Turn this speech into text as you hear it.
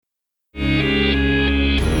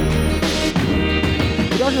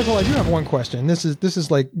Dr. Nicole, I do have one question. This is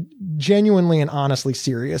like genuinely and honestly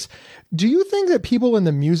serious. Do you think that people in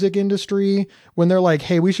the music industry, when they're like,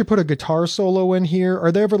 hey, we should put a guitar solo in here, are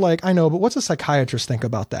they ever like, I know, but what's a psychiatrist think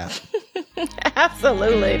about that?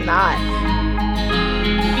 Absolutely not.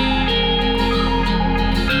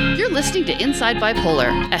 You're listening to Inside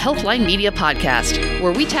Bipolar, a Healthline Media podcast,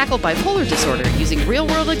 where we tackle bipolar disorder using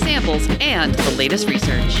real-world examples and the latest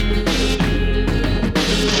research.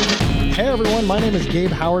 Hey everyone, my name is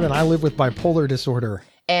Gabe Howard and I live with bipolar disorder.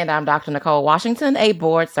 And I'm Dr. Nicole Washington, a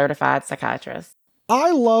board-certified psychiatrist.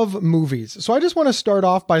 I love movies, so I just want to start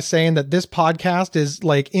off by saying that this podcast is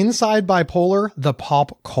like Inside Bipolar, the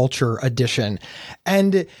pop culture edition.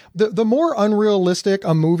 And the more unrealistic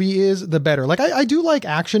a movie is, the better. Like I do like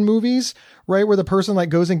action movies, right, where the person like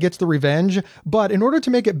goes and gets the revenge, but in order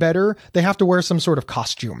to make it better, they have to wear some sort of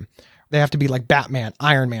costume. They have to be like Batman,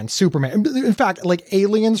 Iron Man, Superman. In fact, like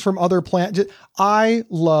aliens from other planets. I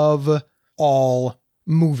love all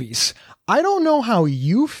movies. I don't know how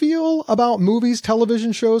you feel about movies,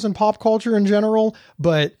 television shows, and pop culture in general,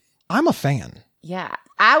 but I'm a fan. Yeah,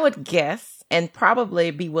 I would guess and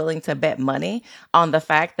probably be willing to bet money on the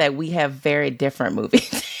fact that we have very different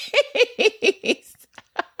movies.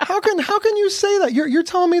 How can you say that? You're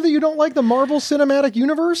telling me that you don't like the Marvel Cinematic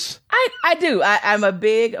Universe? I do. I'm a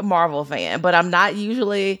big Marvel fan, but I'm not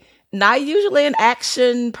usually an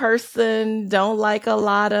action person. Don't like a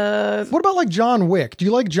lot of... What about like John Wick? Do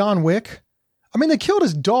you like John Wick? I mean, they killed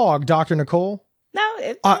his dog, Dr. Nicole.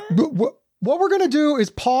 No. What we're going to do is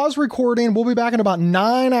pause recording. We'll be back in about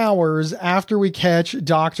 9 hours after we catch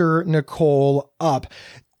Dr. Nicole up.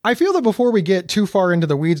 I feel that before we get too far into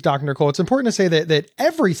the weeds, Dr. Nicole, it's important to say that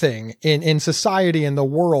everything in society and the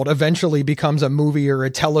world eventually becomes a movie or a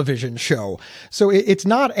television show. So it's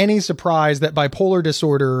not any surprise that bipolar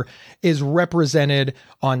disorder is represented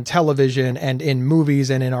on television and in movies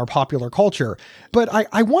and in our popular culture. But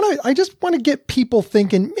I just want to get people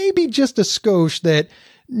thinking maybe just a skosh that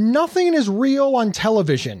nothing is real on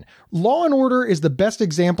television. Law and Order is the best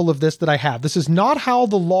example of this that I have. This is not how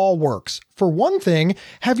the law works. For one thing,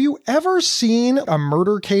 have you ever seen a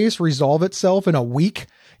murder case resolve itself in a week?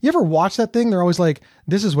 You ever watch that thing? They're always like,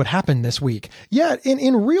 this is what happened this week. Yet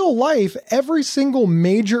in real life, every single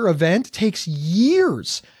major event takes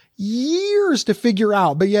years to figure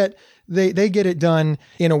out, but yet they get it done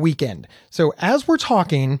in a weekend. So as we're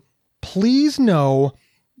talking, please know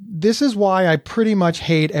this is why I pretty much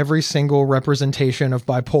hate every single representation of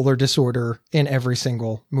bipolar disorder in every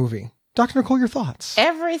single movie. Dr. Nicole, your thoughts?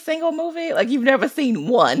 Every single movie? Like you've never seen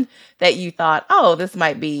one that you thought, oh, this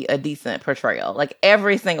might be a decent portrayal. Like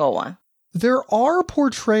every single one. There are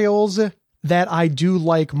portrayals that I do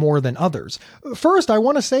like more than others. First, I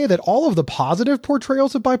want to say that all of the positive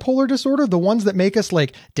portrayals of bipolar disorder, the ones that make us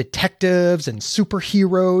like detectives and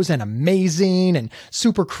superheroes and amazing and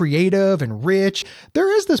super creative and rich,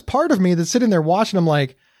 there is this part of me that's sitting there watching them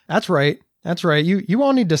like, that's right. You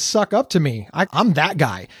all need to suck up to me. I'm that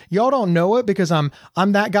guy. Y'all don't know it because I'm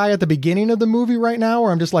that guy at the beginning of the movie right now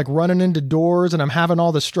where I'm just like running into doors and I'm having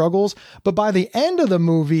all the struggles. But by the end of the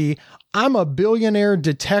movie, I'm a billionaire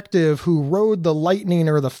detective who rode the lightning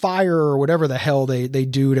or the fire or whatever the hell they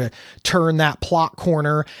do to turn that plot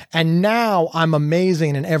corner. And now I'm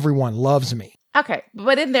amazing and everyone loves me. Okay,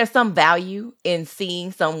 but isn't there some value in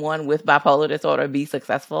seeing someone with bipolar disorder be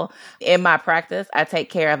successful? In my practice, I take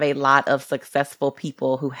care of a lot of successful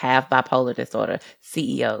people who have bipolar disorder,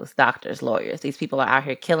 CEOs, doctors, lawyers. These people are out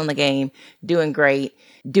here killing the game, doing great,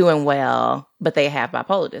 doing well, but they have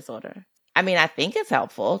bipolar disorder. I mean, I think it's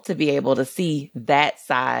helpful to be able to see that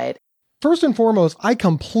side. First and foremost, I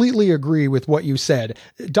completely agree with what you said.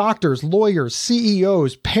 Doctors, lawyers,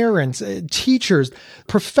 CEOs, parents, teachers,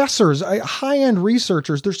 professors, high-end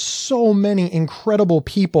researchers. There's so many incredible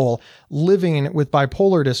people living with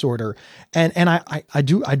bipolar disorder. And I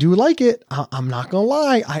do like it. I'm not going to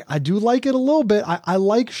lie. I do like it a little bit. I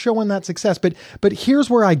like showing that success. But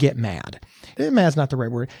here's where I get mad. Mad's not the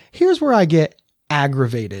right word. Here's where I get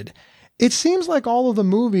aggravated. It seems like all of the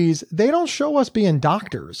movies, they don't show us being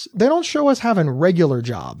doctors. They don't show us having regular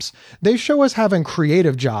jobs. They show us having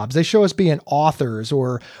creative jobs. They show us being authors,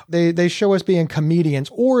 or they show us being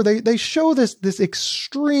comedians, or they show this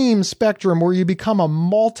extreme spectrum where you become a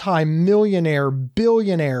multi-millionaire,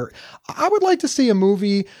 billionaire. I would like to see a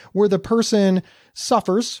movie where the person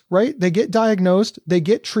suffers, right? They get diagnosed, they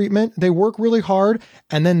get treatment, they work really hard,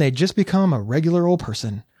 and then they just become a regular old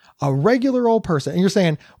person. A regular old person. And you're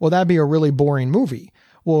saying, well, that'd be a really boring movie.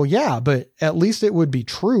 Well, yeah, but at least it would be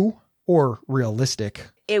true or realistic.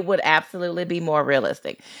 It would absolutely be more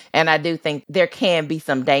realistic. And I do think there can be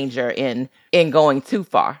some danger in going too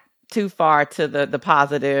far. too far to the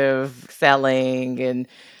positive selling, and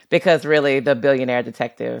because really the billionaire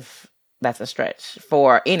detective, that's a stretch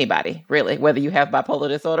for anybody, really, whether you have bipolar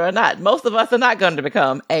disorder or not. Most of us are not going to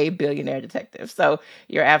become a billionaire detective. So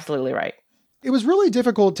you're absolutely right. It was really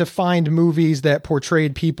difficult to find movies that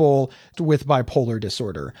portrayed people with bipolar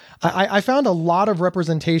disorder. I found a lot of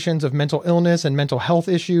representations of mental illness and mental health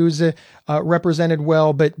issues represented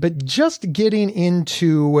well, but just getting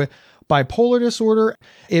into bipolar disorder,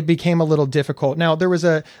 it became a little difficult. Now there was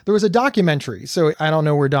a documentary. So I don't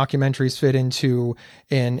know where documentaries fit into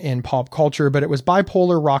in pop culture, but it was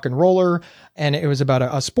Bipolar Rock and Roller. And it was about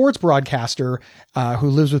a sports broadcaster who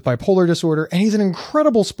lives with bipolar disorder. And he's an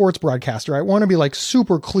incredible sports broadcaster. I want to be like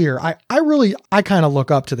super clear. I kind of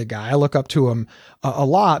look up to the guy. I look up to him a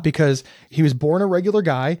lot because he was born a regular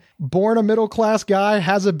guy, born a middle-class guy,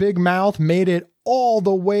 has a big mouth, made it all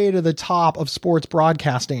the way to the top of sports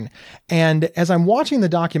broadcasting. And as I'm watching the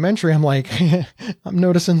documentary, I'm like, I'm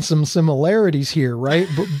noticing some similarities here, right?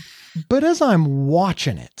 But as I'm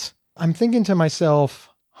watching it, I'm thinking to myself,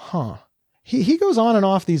 he goes on and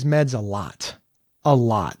off these meds a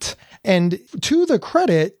lot. And to the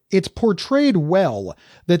credit, it's portrayed well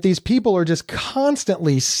that these people are just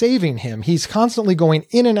constantly saving him. He's constantly going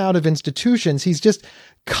in and out of institutions. He's just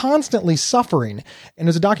constantly suffering. And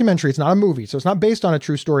it's a documentary. It's not a movie. So it's not based on a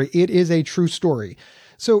true story. It is a true story.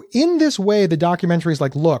 So in this way, the documentary is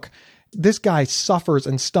like, look, this guy suffers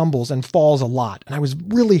and stumbles and falls a lot. And I was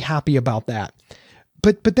really happy about that.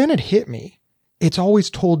 But then it hit me. It's always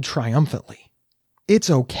told triumphantly. It's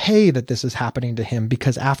okay that this is happening to him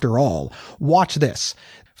because after all, watch this.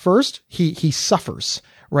 First, he suffers,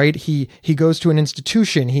 right? He goes to an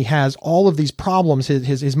institution. He has all of these problems.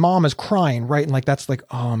 His mom is crying, right? And like, that's like,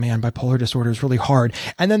 oh man, bipolar disorder is really hard.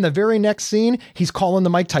 And then the very next scene, he's calling the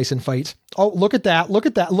Mike Tyson fight. Oh, look at that. Look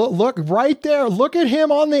at that. Look right there. Look at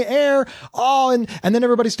him on the air. Oh, and then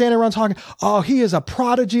everybody's standing around talking. Oh, he is a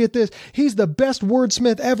prodigy at this. He's the best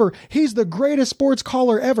wordsmith ever. He's the greatest sports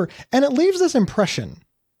caller ever. And it leaves this impression.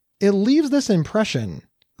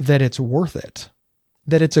 That it's worth it,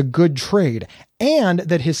 that it's a good trade, and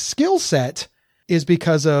that his skill set is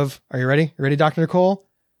because of, are you ready? You ready, Dr. Nicole?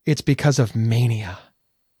 It's because of mania.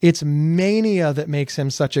 It's mania that makes him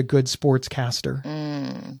such a good sportscaster.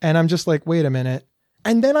 And I'm just like, wait a minute.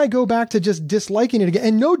 And then I go back to just disliking it again.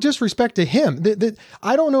 And no disrespect to him.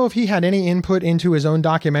 I don't know if he had any input into his own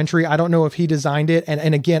documentary. I don't know if he designed it.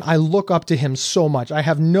 And again, I look up to him so much. I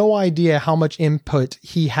have no idea how much input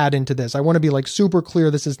he had into this. I want to be like super clear.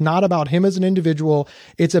 This is not about him as an individual.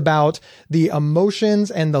 It's about the emotions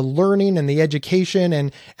and the learning and the education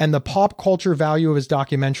and the pop culture value of his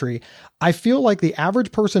documentary. I feel like the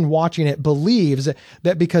average person watching it believes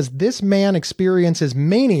that because this man experiences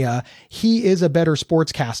mania, he is a better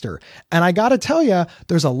sportscaster. And I got to tell you,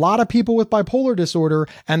 there's a lot of people with bipolar disorder,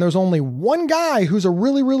 and there's only one guy who's a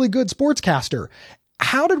really, really good sportscaster.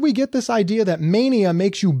 How did we get this idea that mania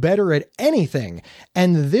makes you better at anything?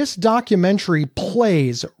 And this documentary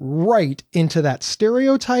plays right into that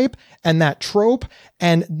stereotype and that trope.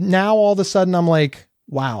 And now all of a sudden I'm like,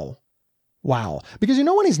 wow. Because you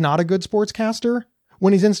know when he's not a good sportscaster?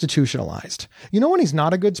 When he's institutionalized. You know when he's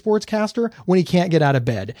not a good sportscaster? When he can't get out of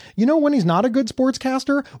bed. You know when he's not a good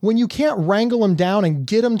sportscaster? When you can't wrangle him down and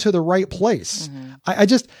get him to the right place. Mm-hmm. I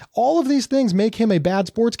just, all of these things make him a bad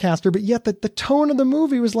sportscaster, but yet the tone of the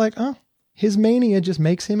movie was like, his mania just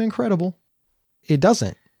makes him incredible. It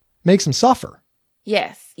doesn't. Makes him suffer.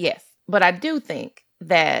 Yes. But I do think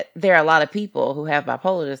that there are a lot of people who have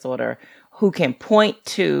bipolar disorder who can point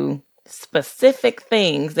to specific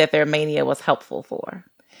things that their mania was helpful for.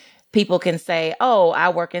 People can say, oh, I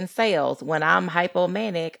work in sales. When I'm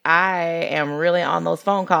hypomanic, I am really on those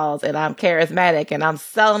phone calls and I'm charismatic and I'm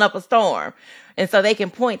selling up a storm. And so they can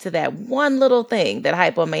point to that one little thing that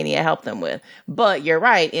hypomania helped them with. But you're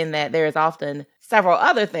right in that there's often several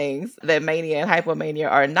other things that mania and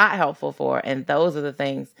hypomania are not helpful for. And those are the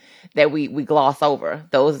things that we gloss over.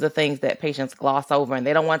 Those are the things that patients gloss over, and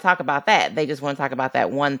they don't want to talk about that. They just want to talk about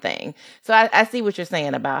that one thing. So I see what you're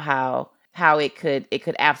saying about how it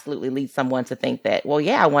could absolutely lead someone to think that, well,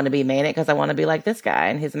 yeah, I want to be manic because I want to be like this guy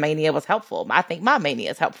and his mania was helpful. I think my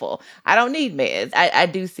mania is helpful. I don't need meds. I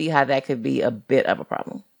do see how that could be a bit of a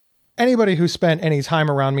problem. Anybody who spent any time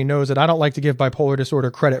around me knows that I don't like to give bipolar disorder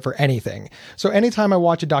credit for anything. So anytime I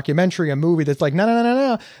watch a documentary, a movie that's like,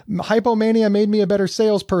 no, hypomania made me a better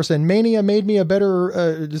salesperson. Mania made me a better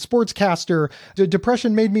sportscaster.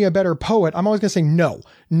 Depression made me a better poet. I'm always going to say,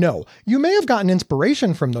 no. You may have gotten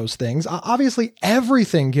inspiration from those things. Obviously,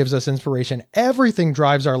 everything gives us inspiration. Everything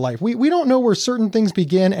drives our life. We don't know where certain things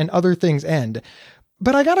begin and other things end.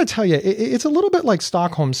 But I got to tell you, it's a little bit like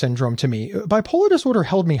Stockholm syndrome to me. Bipolar disorder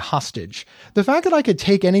held me hostage. The fact that I could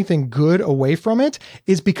take anything good away from it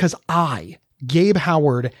is because I, Gabe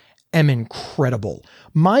Howard, am incredible.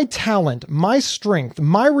 My talent, my strength,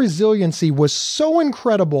 my resiliency was so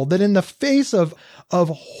incredible that in the face of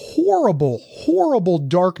horrible, horrible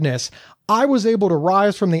darkness, I was able to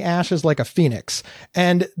rise from the ashes like a phoenix.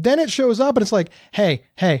 And then it shows up and it's like, hey,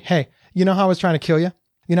 you know how I was trying to kill you?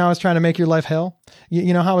 You know how I was trying to make your life hell?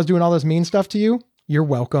 You know how I was doing all this mean stuff to you? You're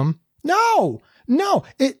welcome. No,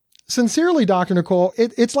 sincerely, Dr. Nicole,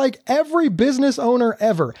 it's like every business owner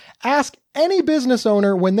ever. Ask any business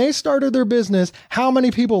owner when they started their business how many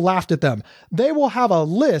people laughed at them. They will have a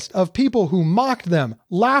list of people who mocked them,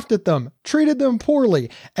 laughed at them, treated them poorly.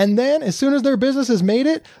 And then as soon as their business has made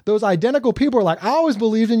it, those identical people are like, I always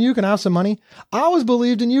believed in you. Can I have some money? I always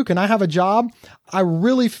believed in you. Can I have a job? I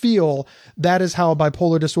really feel that is how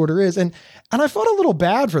bipolar disorder is. And I felt a little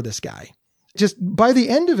bad for this guy. Just by the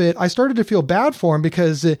end of it, I started to feel bad for him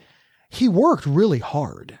because he worked really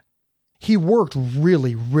hard. He worked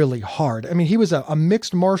really, really hard. I mean, he was a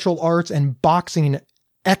mixed martial arts and boxing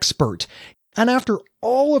expert. And after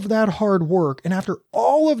all of that hard work and after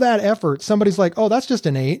all of that effort, somebody's like, oh, that's just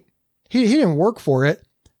innate. He didn't work for it.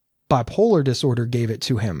 Bipolar disorder gave it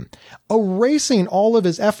to him, erasing all of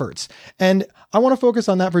his efforts. And I want to focus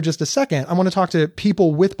on that for just a second. I want to talk to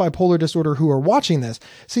people with bipolar disorder who are watching this.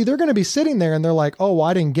 See, they're going to be sitting there and they're like, oh, well,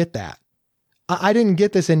 I didn't get that. I didn't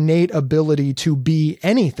get this innate ability to be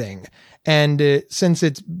anything. And since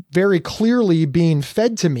it's very clearly being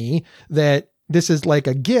fed to me that this is like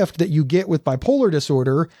a gift that you get with bipolar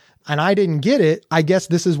disorder, and I didn't get it, I guess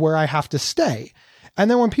this is where I have to stay. And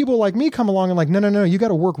then when people like me come along and like, no, you got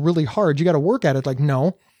to work really hard. You got to work at it. Like,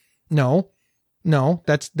 no,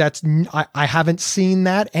 I haven't seen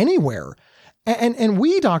that anywhere. And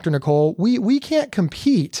we, Dr. Nicole, we can't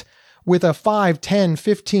compete with a $5, $10,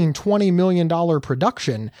 $15, $20 million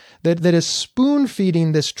production that is spoon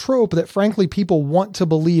feeding this trope that frankly people want to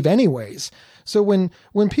believe anyways. So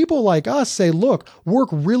when people like us say, look, work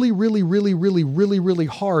really, really, really, really, really, really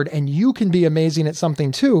hard and you can be amazing at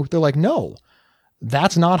something too, they're like, no,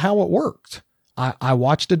 that's not how it worked. I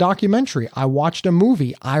watched a documentary. I watched a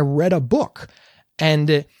movie. I read a book.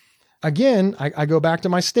 And again, I go back to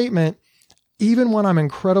my statement. Even when I'm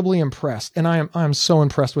incredibly impressed, and I'm so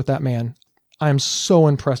impressed with that man. I am so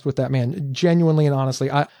impressed with that man, genuinely and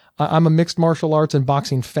honestly. I'm a mixed martial arts and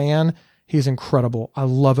boxing fan. He's incredible. I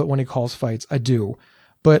love it when he calls fights. I do.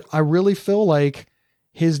 But I really feel like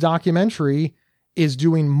his documentary is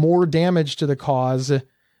doing more damage to the cause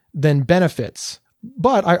than benefits.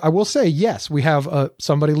 But I will say, yes, we have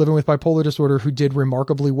somebody living with bipolar disorder who did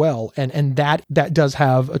remarkably well. And that does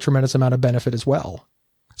have a tremendous amount of benefit as well.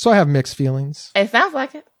 So I have mixed feelings. It sounds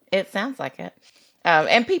like it.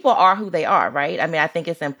 And people are who they are, right? I mean, I think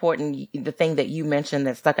it's important. The thing that you mentioned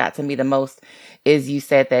that stuck out to me the most is you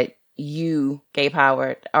said that you, Gabe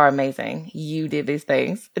Howard, are amazing. You did these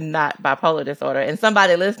things, not bipolar disorder. And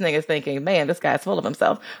somebody listening is thinking, man, this guy's full of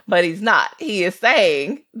himself. But he's not. He is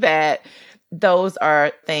saying that those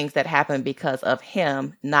are things that happen because of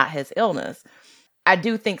him, not his illness. I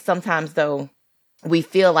do think sometimes, though, we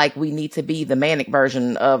feel like we need to be the manic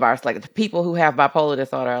version of like the people who have bipolar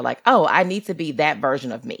disorder are like, oh, I need to be that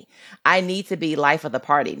version of me. I need to be life of the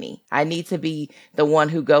party me. I need to be the one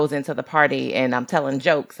who goes into the party and I'm telling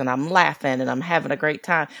jokes and I'm laughing and I'm having a great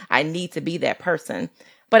time. I need to be that person.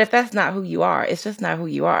 But if that's not who you are, it's just not who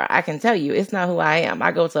you are. I can tell you, it's not who I am.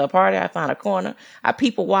 I go to a party, I find a corner, I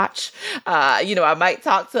people watch. I might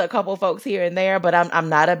talk to a couple folks here and there, but I'm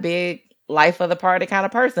not a big life of the party kind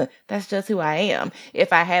of person. That's just who I am.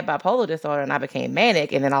 If I had bipolar disorder and I became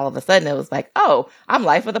manic and then all of a sudden it was like, oh, I'm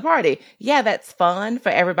life of the party. Yeah, that's fun for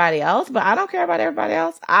everybody else, but I don't care about everybody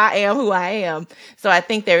else. I am who I am. So I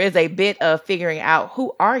think there is a bit of figuring out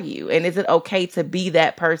who are you and is it okay to be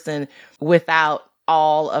that person without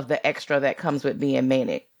all of the extra that comes with being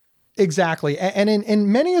manic. Exactly. And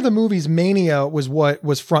in many of the movies, mania was what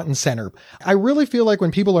was front and center. I really feel like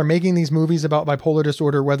when people are making these movies about bipolar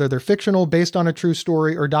disorder, whether they're fictional, based on a true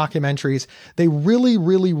story, or documentaries, they really,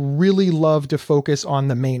 really, really love to focus on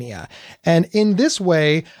the mania. And in this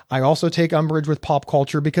way, I also take umbrage with pop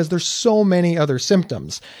culture because there's so many other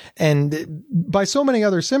symptoms. And by so many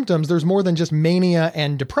other symptoms, there's more than just mania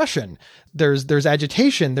and depression. There's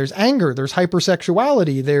agitation, there's anger, there's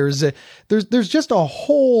hypersexuality, there's just a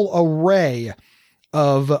whole array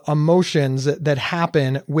of emotions that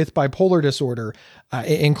happen with bipolar disorder,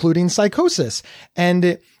 including psychosis.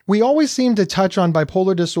 And We always seem to touch on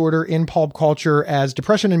bipolar disorder in pulp culture as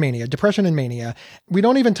depression and mania. We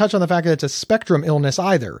don't even touch on the fact that it's a spectrum illness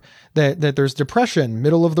either, that there's depression,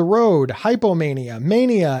 middle of the road, hypomania,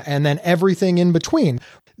 mania, and then everything in between.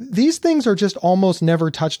 These things are just almost never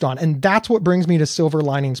touched on. And that's what brings me to Silver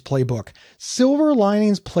Linings Playbook. Silver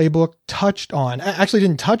Linings Playbook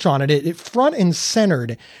didn't touch on it. It front and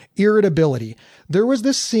centered irritability. There was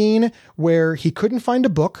this scene where he couldn't find a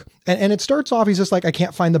book, and it starts off, he's just like, I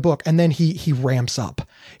can't find the book. And then he ramps up.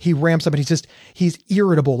 He ramps up and he's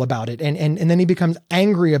irritable about it. And then he becomes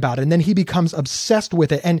angry about it. And then he becomes obsessed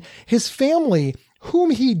with it. And his family,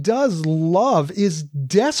 whom he does love, is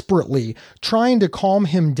desperately trying to calm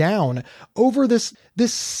him down over this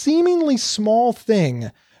seemingly small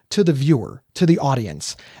thing to the viewer, to the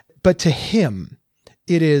audience. But to him,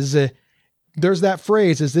 it is, there's that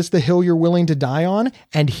phrase, is this the hill you're willing to die on?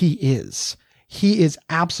 And he is. He is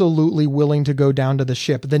absolutely willing to go down to the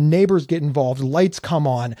ship. The neighbors get involved, lights come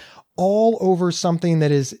on, all over something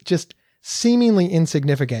that is just seemingly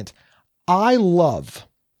insignificant. I love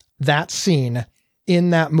that scene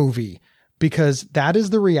in that movie, because that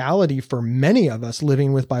is the reality for many of us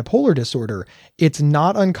living with bipolar disorder. It's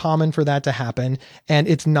not uncommon for that to happen. And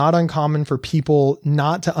it's not uncommon for people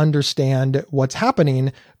not to understand what's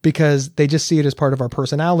happening because they just see it as part of our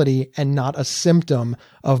personality and not a symptom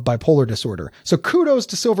of bipolar disorder. So kudos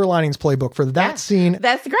to Silver Linings Playbook for that scene.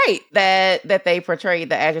 That's great that they portrayed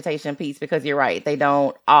the agitation piece, because you're right. They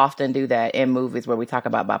don't often do that in movies where we talk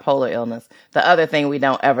about bipolar illness. The other thing we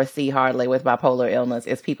don't ever see hardly with bipolar illness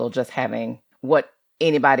is people just having what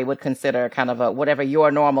anybody would consider kind of a, whatever your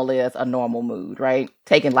normal is, a normal mood, right?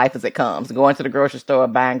 Taking life as it comes, going to the grocery store,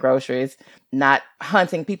 buying groceries, not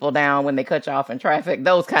hunting people down when they cut you off in traffic,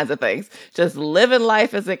 those kinds of things. Just living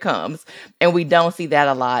life as it comes. And we don't see that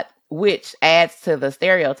a lot, which adds to the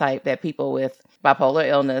stereotype that people with bipolar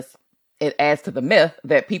illness, it adds to the myth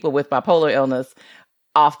that people with bipolar illness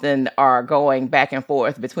often are going back and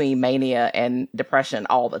forth between mania and depression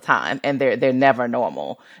all the time. And they're never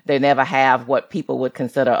normal. They never have what people would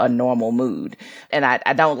consider a normal mood. And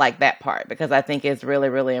I don't like that part, because I think it's really,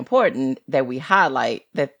 really important that we highlight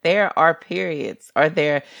that there are periods, or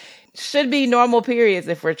there should be normal periods,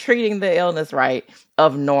 if we're treating the illness right,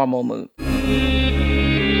 of normal mood.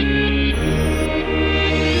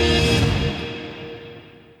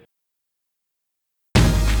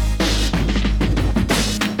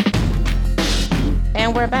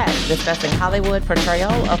 And we're back discussing Hollywood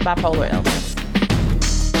portrayal of bipolar illness.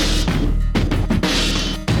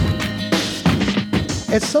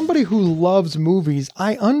 As somebody who loves movies,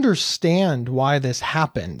 I understand why this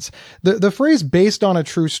happens. The phrase based on a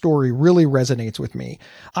true story really resonates with me.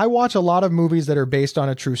 I watch a lot of movies that are based on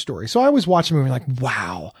a true story. So I always watch a movie like,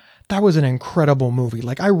 wow, that was an incredible movie.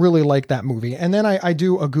 Like, I really like that movie. And then I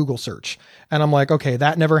do a Google search and I'm like, okay,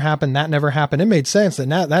 that never happened. That never happened. It made sense that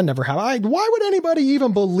that never happened. Why would anybody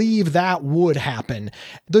even believe that would happen?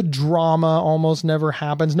 The drama almost never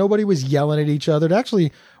happens. Nobody was yelling at each other. It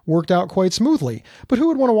actually worked out quite smoothly. But who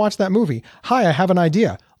would want to watch that movie? Hi, I have an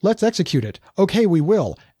idea. Let's execute it. Okay, we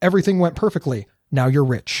will. Everything went perfectly. Now you're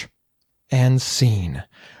rich. And scene.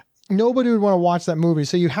 Nobody would want to watch that movie.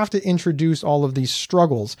 So you have to introduce all of these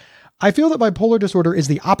struggles. I feel that bipolar disorder is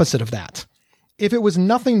the opposite of that. If it was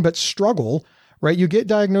nothing but struggle, right? You get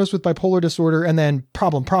diagnosed with bipolar disorder and then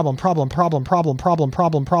problem,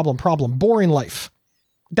 boring life.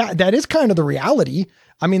 That is kind of the reality.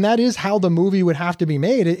 I mean, that is how the movie would have to be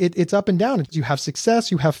made. It's up and down. You have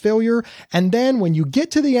success, you have failure. And then when you get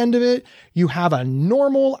to the end of it, you have a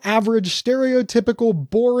normal, average, stereotypical,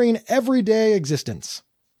 boring, everyday existence.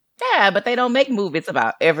 Yeah, but they don't make movies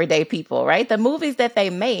about everyday people, right? The movies that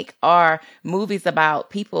they make are movies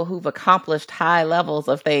about people who've accomplished high levels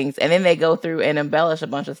of things, and then they go through and embellish a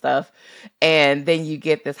bunch of stuff, and then you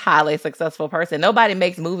get this highly successful person. Nobody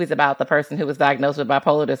makes movies about the person who was diagnosed with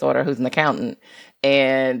bipolar disorder, who's an accountant,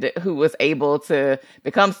 and who was able to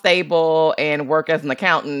become stable and work as an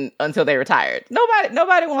accountant until they retired.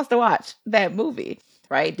 Nobody wants to watch that movie,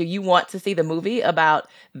 right? Do you want to see the movie about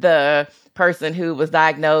the person who was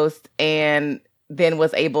diagnosed and then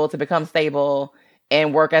was able to become stable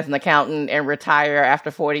and work as an accountant and retire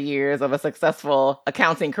after 40 years of a successful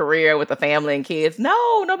accounting career with a family and kids?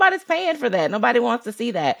 No, nobody's paying for that. Nobody wants to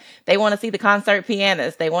see that. They want to see the concert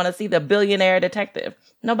pianist. They want to see the billionaire detective.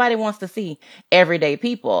 Nobody wants to see everyday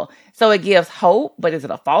people. So it gives hope, but is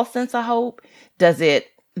it a false sense of hope? Does it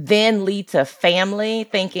then lead to family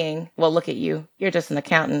thinking, well, look at you. You're just an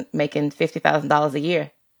accountant making $50,000 a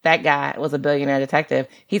year. That guy was a billionaire detective.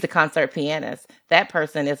 He's a concert pianist. That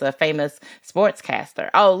person is a famous sportscaster.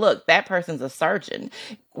 Oh, look, that person's a surgeon.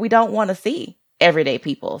 We don't want to see everyday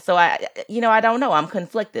people. So I don't know. I'm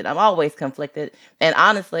conflicted. I'm always conflicted. And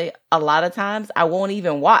honestly, a lot of times I won't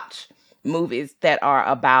even watch movies that are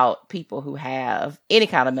about people who have any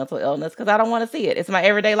kind of mental illness because I don't want to see it. It's my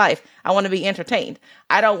everyday life. I want to be entertained.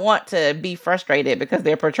 I don't want to be frustrated because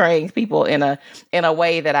they're portraying people in a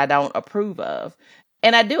way that I don't approve of.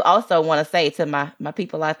 And I do also want to say to my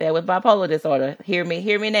people out there with bipolar disorder, hear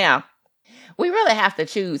me now. We really have to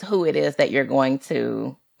choose who it is that you're going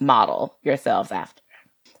to model yourselves after.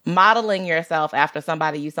 Modeling yourself after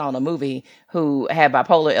somebody you saw in a movie who had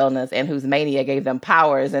bipolar illness and whose mania gave them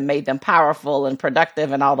powers and made them powerful and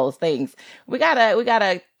productive and all those things. We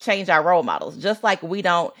gotta change our role models. Just like we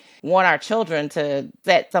don't want our children to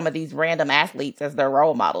set some of these random athletes as their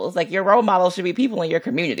role models. Like your role models should be people in your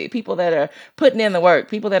community, people that are putting in the work,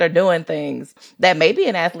 people that are doing things that may be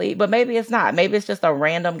an athlete, but maybe it's not. Maybe it's just a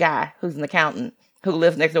random guy who's an accountant who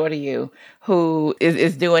lives next door to you, who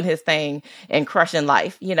is doing his thing and crushing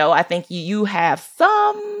life. I think you have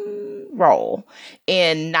some role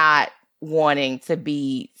in not wanting to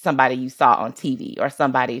be somebody you saw on TV or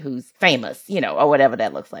somebody who's famous, or whatever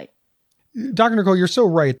that looks like. Dr. Nicole, you're so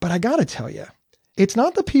right. But I got to tell you, it's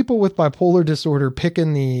not the people with bipolar disorder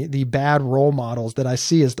picking the bad role models that I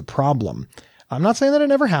see as the problem. I'm not saying that it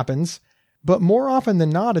never happens, but more often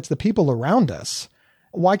than not, it's the people around us.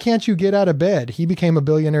 Why can't you get out of bed? He became a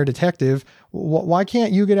billionaire detective. Why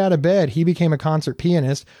can't you get out of bed? He became a concert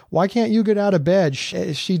pianist. Why can't you get out of bed?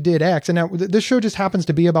 She did X. And now this show just happens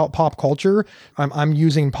to be about pop culture. I'm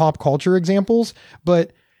using pop culture examples,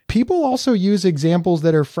 but people also use examples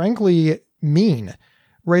that are frankly mean,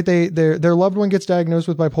 right? Their loved one gets diagnosed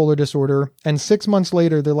with bipolar disorder, and 6 months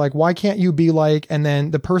later, they're like, why can't you be like, and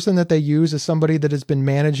then the person that they use is somebody that has been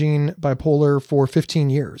managing bipolar for 15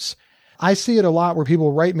 years. I see it a lot where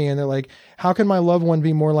people write me and they're like, how can my loved one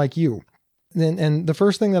be more like you? And the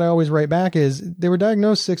first thing that I always write back is they were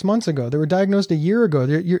diagnosed 6 months ago. They were diagnosed a year ago.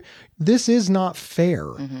 This is not fair.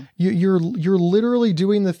 Mm-hmm. You're literally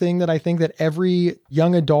doing the thing that I think that every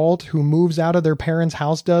young adult who moves out of their parents'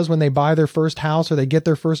 house does when they buy their first house or they get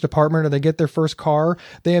their first apartment or they get their first car.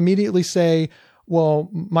 They immediately say, well,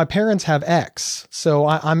 my parents have X, so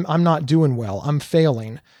I'm not doing well. I'm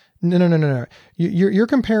failing. No. You're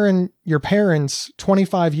comparing your parents'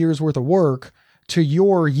 25 years worth of work to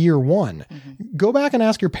your year one. Mm-hmm. Go back and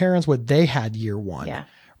ask your parents what they had year one. Yeah.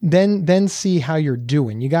 Then see how you're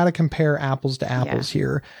doing. You got to compare apples to apples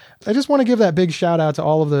here. I just want to give that big shout out to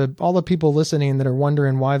all the people listening that are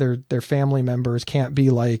wondering why their family members can't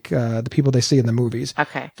be like the people they see in the movies.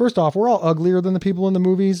 Okay. First off, we're all uglier than the people in the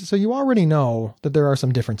movies, so you already know that there are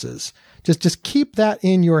some differences. Just keep that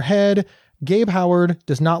in your head. Gabe Howard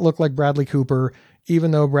does not look like Bradley Cooper, even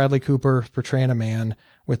though Bradley Cooper is portraying a man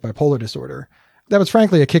with bipolar disorder. That was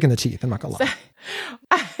frankly a kick in the teeth. I'm not going to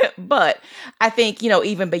lie. But I think,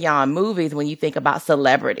 even beyond movies, when you think about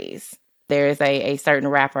celebrities, there is a certain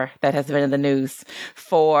rapper that has been in the news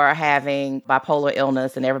for having bipolar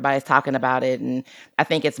illness and everybody's talking about it. And I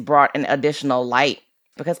think it's brought an additional light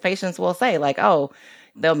because patients will say like, oh,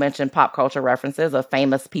 they'll mention pop culture references of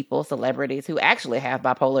famous people, celebrities who actually have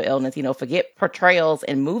bipolar illness. Forget portrayals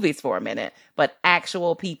in movies for a minute, but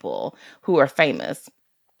actual people who are famous.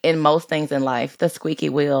 In most things in life, the squeaky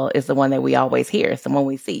wheel is the one that we always hear. It's the one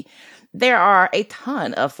we see. There are a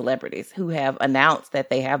ton of celebrities who have announced that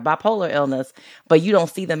they have bipolar illness, but you don't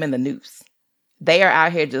see them in the news. They are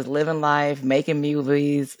out here just living life, making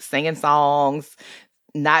movies, singing songs,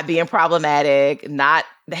 not being problematic, not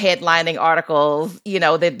headlining articles,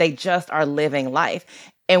 that they just are living life.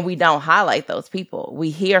 And we don't highlight those people. We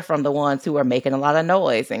hear from the ones who are making a lot of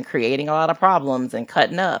noise and creating a lot of problems and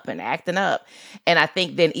cutting up and acting up. And I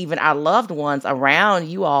think then even our loved ones around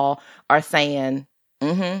you all are saying,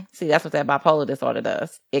 see, that's what that bipolar disorder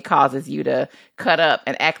does. It causes you to cut up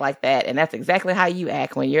and act like that. And that's exactly how you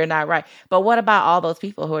act when you're not right. But what about all those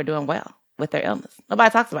people who are doing well with their illness? Nobody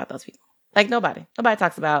talks about those people. Like nobody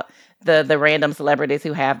talks about the random celebrities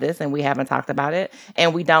who have this, and we haven't talked about it,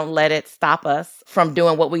 and we don't let it stop us from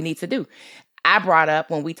doing what we need to do. I brought up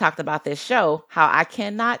when we talked about this show, how I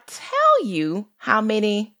cannot tell you how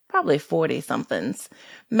many, probably 40 somethings,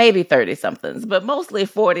 maybe 30 somethings, but mostly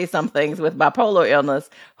 40 somethings with bipolar illness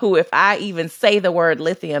who, if I even say the word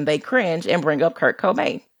lithium, they cringe and bring up Kurt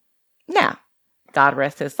Cobain. Now, God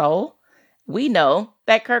rest his soul. We know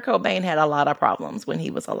that Kurt Cobain had a lot of problems when he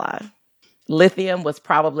was alive. Lithium was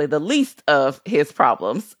probably the least of his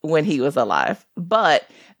problems when he was alive. But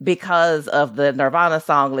because of the Nirvana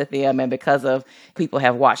song Lithium, and because of people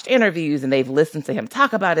have watched interviews and they've listened to him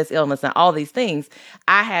talk about his illness and all these things,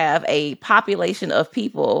 I have a population of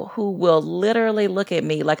people who will literally look at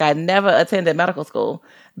me like I never attended medical school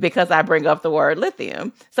because I bring up the word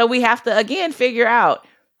lithium. So we have to, again, figure out,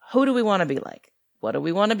 who do we want to be like? What do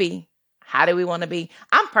we want to be? How do we want to be?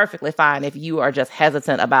 I'm perfectly fine if you are just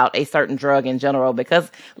hesitant about a certain drug in general, because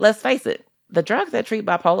let's face it, the drugs that treat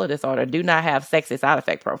bipolar disorder do not have sexy side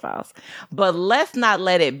effect profiles. But let's not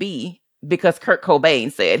let it be because Kurt Cobain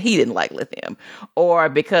said he didn't like lithium, or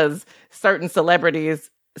because certain celebrities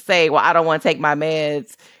say, well, I don't want to take my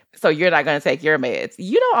meds, so you're not going to take your meds.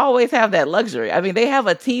 You don't always have that luxury. I mean, they have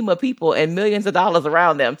a team of people and millions of dollars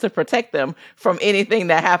around them to protect them from anything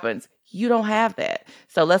that happens. You don't have that.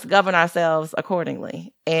 So let's govern ourselves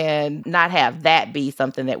accordingly and not have that be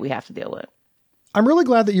something that we have to deal with. I'm really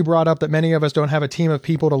glad that you brought up that many of us don't have a team of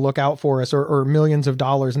people to look out for us, or millions of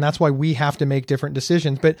dollars. And that's why we have to make different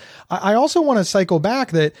decisions. But I also want to cycle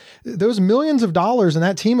back that those millions of dollars and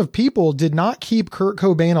that team of people did not keep Kurt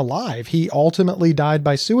Cobain alive. He ultimately died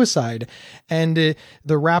by suicide. And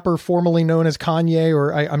the rapper formerly known as Kanye,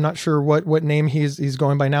 or I'm not sure what name he's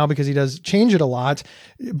going by now because he does change it a lot,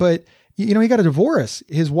 but you know, he got a divorce.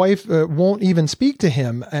 His wife won't even speak to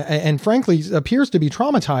him, and frankly appears to be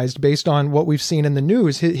traumatized based on what we've seen in the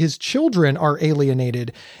news. His children are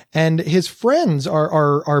alienated, and his friends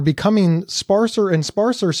are becoming sparser and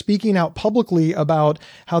sparser, speaking out publicly about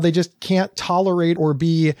how they just can't tolerate or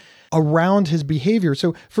be around his behavior.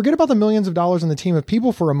 So forget about the millions of dollars and the team of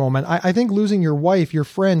people for a moment. I think losing your wife, your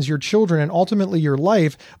friends, your children, and ultimately your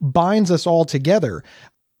life binds us all together.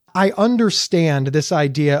 I understand this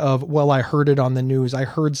idea of, well, I heard it on the news. I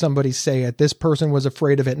heard somebody say it. This person was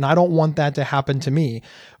afraid of it, and I don't want that to happen to me.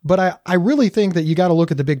 But I really think that you got to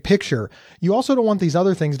look at the big picture. You also don't want these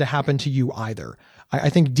other things to happen to you either. I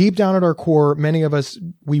think deep down at our core, many of us,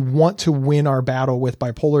 we want to win our battle with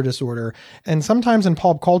bipolar disorder. And sometimes in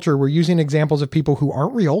pop culture, we're using examples of people who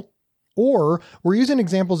aren't real, or we're using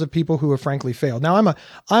examples of people who have frankly failed. Now,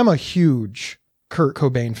 I'm a huge Kurt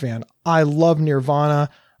Cobain fan. I love Nirvana.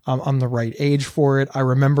 I'm the right age for it. I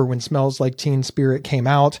remember when Smells Like Teen Spirit came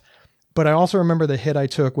out, but I also remember the hit I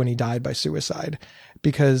took when he died by suicide,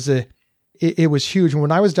 because it was huge. And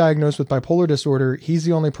when I was diagnosed with bipolar disorder, he's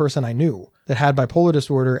the only person I knew that had bipolar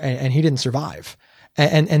disorder, and he didn't survive.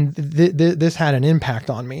 And this had an impact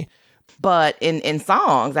on me. But in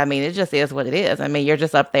songs, I mean, it just is what it is. I mean, you're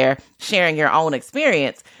just up there sharing your own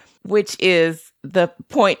experience, which is the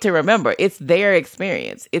point to remember. It's their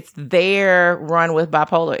experience. It's their run with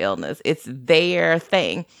bipolar illness. It's their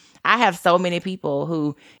thing. I have so many people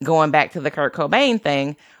who, going back to the Kurt Cobain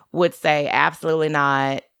thing, would say, absolutely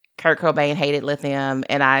not. Kurt Cobain hated lithium.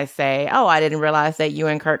 And I say, oh, I didn't realize that you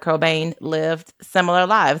and Kurt Cobain lived similar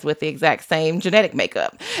lives with the exact same genetic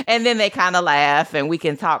makeup. And then they kind of laugh and we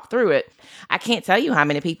can talk through it. I can't tell you how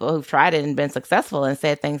many people who've tried it and been successful and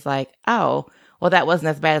said things like, oh, well, that wasn't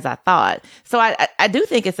as bad as I thought. So I do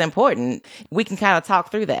think it's important. We can kind of talk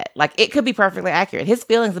through that. Like, it could be perfectly accurate. His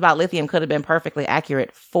feelings about lithium could have been perfectly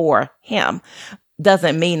accurate for him.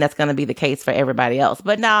 Doesn't mean that's going to be the case for everybody else.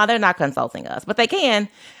 But no, they're not consulting us. But they can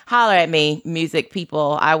holler at me, music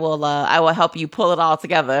people. I will help you pull it all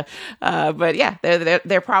together. But yeah,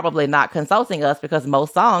 they're probably not consulting us, because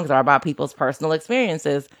most songs are about people's personal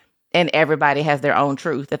experiences, and everybody has their own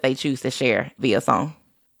truth that they choose to share via song.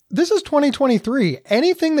 This is 2023.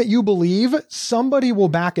 Anything that you believe, somebody will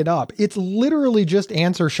back it up. It's literally just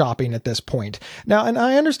answer shopping at this point. Now, and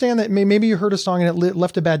I understand that maybe you heard a song and it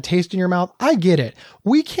left a bad taste in your mouth. I get it.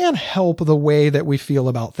 We can't help the way that we feel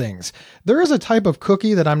about things. There is a type of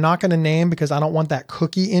cookie that I'm not going to name because I don't want that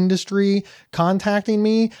cookie industry contacting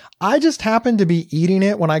me. I just happened to be eating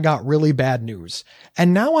it when I got really bad news.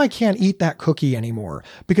 And now I can't eat that cookie anymore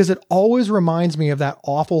because it always reminds me of that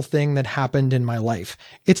awful thing that happened in my life.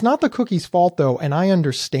 It's not the cookie's fault though, and I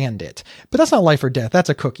understand it. But that's not life or death. That's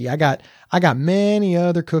a cookie. I got many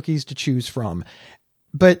other cookies to choose from.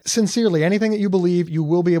 But sincerely, anything that you believe, you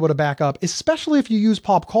will be able to back up, especially if you use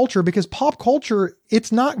pop culture, because pop culture,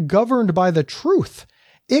 it's not governed by the truth.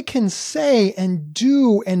 It can say and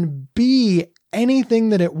do and be anything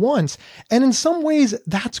that it wants. And in some ways,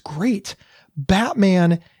 that's great.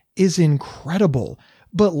 Batman is incredible.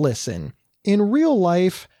 But listen, in real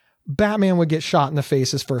life, Batman would get shot in the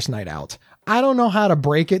face his first night out. I don't know how to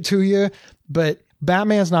break it to you, but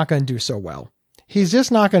Batman's not going to do so well. he's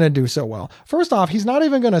just not going to do so well. First off, he's not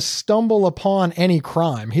even going to stumble upon any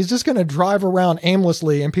crime. He's just going to drive around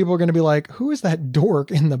aimlessly and people are going to be like, who is that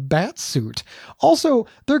dork in the bat suit? Also,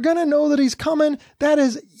 they're going to know that he's coming. That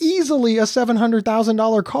is easily a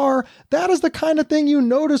 $700,000 car. That is the kind of thing you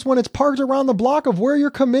notice when it's parked around the block of where you're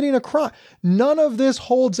committing a crime. None of this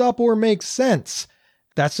holds up or makes sense.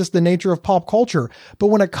 That's just the nature of pop culture. But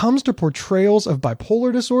when it comes to portrayals of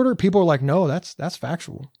bipolar disorder, people are like, no, that's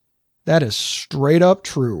factual. That is straight up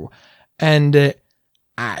true. And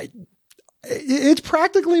it's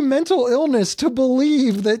practically mental illness to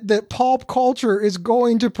believe that pop culture is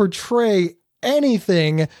going to portray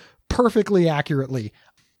anything perfectly accurately.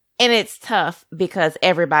 And it's tough because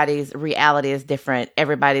everybody's reality is different.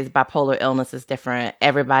 Everybody's bipolar illness is different.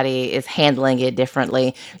 Everybody is handling it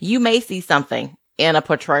differently. You may see something in a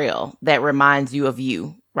portrayal that reminds you of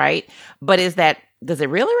you, right? But does it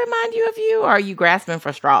really remind you of you? Or are you grasping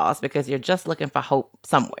for straws because you're just looking for hope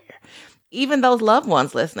somewhere? Even those loved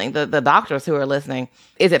ones listening, the doctors who are listening,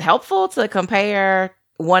 is it helpful to compare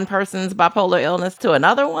one person's bipolar illness to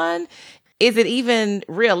another one? Is it even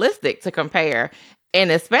realistic to compare?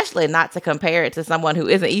 And especially not to compare it to someone who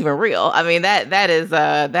isn't even real. I mean, that is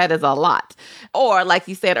a lot. Or like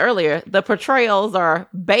you said earlier, the portrayals are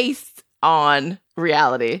based on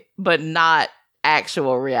reality, but not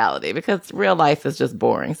actual reality, because real life is just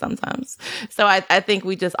boring sometimes. So I think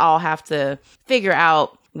we just all have to figure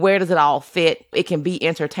out, where does it all fit? It can be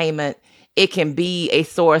entertainment. It can be a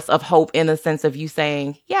source of hope in the sense of you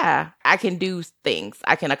saying, yeah, I can do things.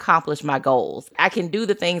 I can accomplish my goals. I can do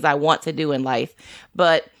the things I want to do in life.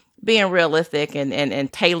 But being realistic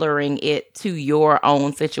and tailoring it to your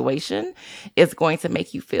own situation is going to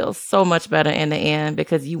make you feel so much better in the end,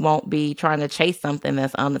 because you won't be trying to chase something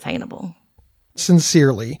that's unattainable.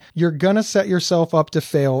 Sincerely, you're going to set yourself up to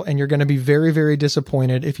fail, and you're going to be very, very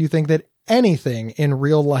disappointed if you think that anything in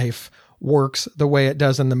real life works the way it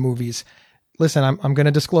does in the movies. Listen, I'm going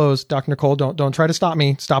to disclose, Dr. Nicole, don't try to stop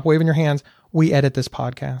me. Stop waving your hands. We edit this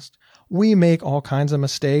podcast. We make all kinds of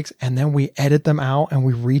mistakes, and then we edit them out and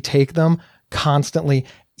we retake them constantly.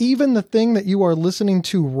 Even the thing that you are listening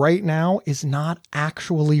to right now is not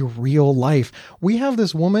actually real life. We have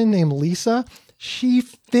this woman named Lisa. She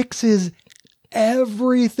fixes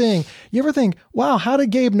everything. You ever think, wow, how did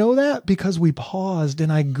Gabe know that? Because we paused and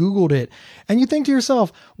I Googled it. And you think to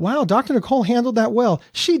yourself, wow, Dr. Nicole handled that well.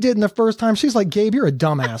 She didn't the first time. She's like, Gabe, you're a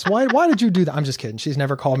dumbass. Why did you do that? I'm just kidding. She's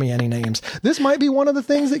never called me any names. This might be one of the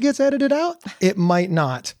things that gets edited out. It might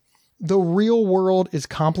not. The real world is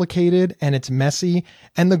complicated and it's messy.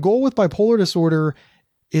 And the goal with bipolar disorder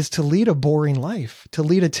is to lead a boring life, to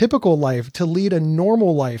lead a typical life, to lead a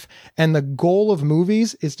normal life. And the goal of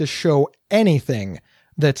movies is to show anything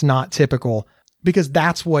that's not typical, because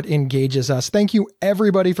that's what engages us. Thank you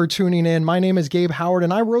everybody for tuning in. My name is Gabe Howard,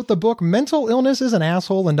 and I wrote the book Mental Illness is an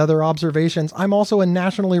Asshole and Other Observations. I'm also a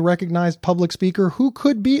nationally recognized public speaker who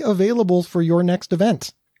could be available for your next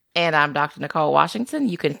event. And I'm Dr. Nicole Washington.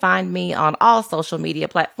 You can find me on all social media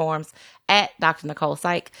platforms at Dr. Nicole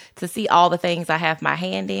Psych to see all the things I have my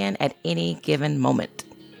hand in at any given moment.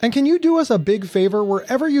 And can you do us a big favor?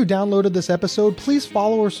 Wherever you downloaded this episode, please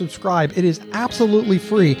follow or subscribe. It is absolutely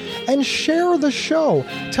free. And share the show.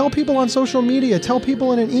 Tell people on social media. Tell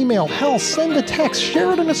people in an email. Hell, send a text.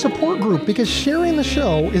 Share it in a support group, because sharing the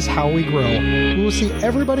show is how we grow. We will see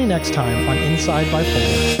everybody next time on Inside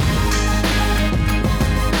Bipolar.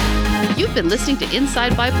 You've been listening to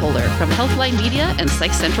Inside Bipolar from Healthline Media and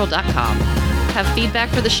PsychCentral.com. Have feedback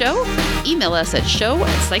for the show? Email us at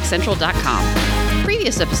show@PsychCentral.com.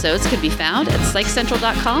 Previous episodes can be found at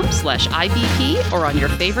PsychCentral.com/IBP or on your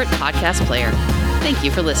favorite podcast player. Thank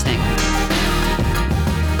you for listening.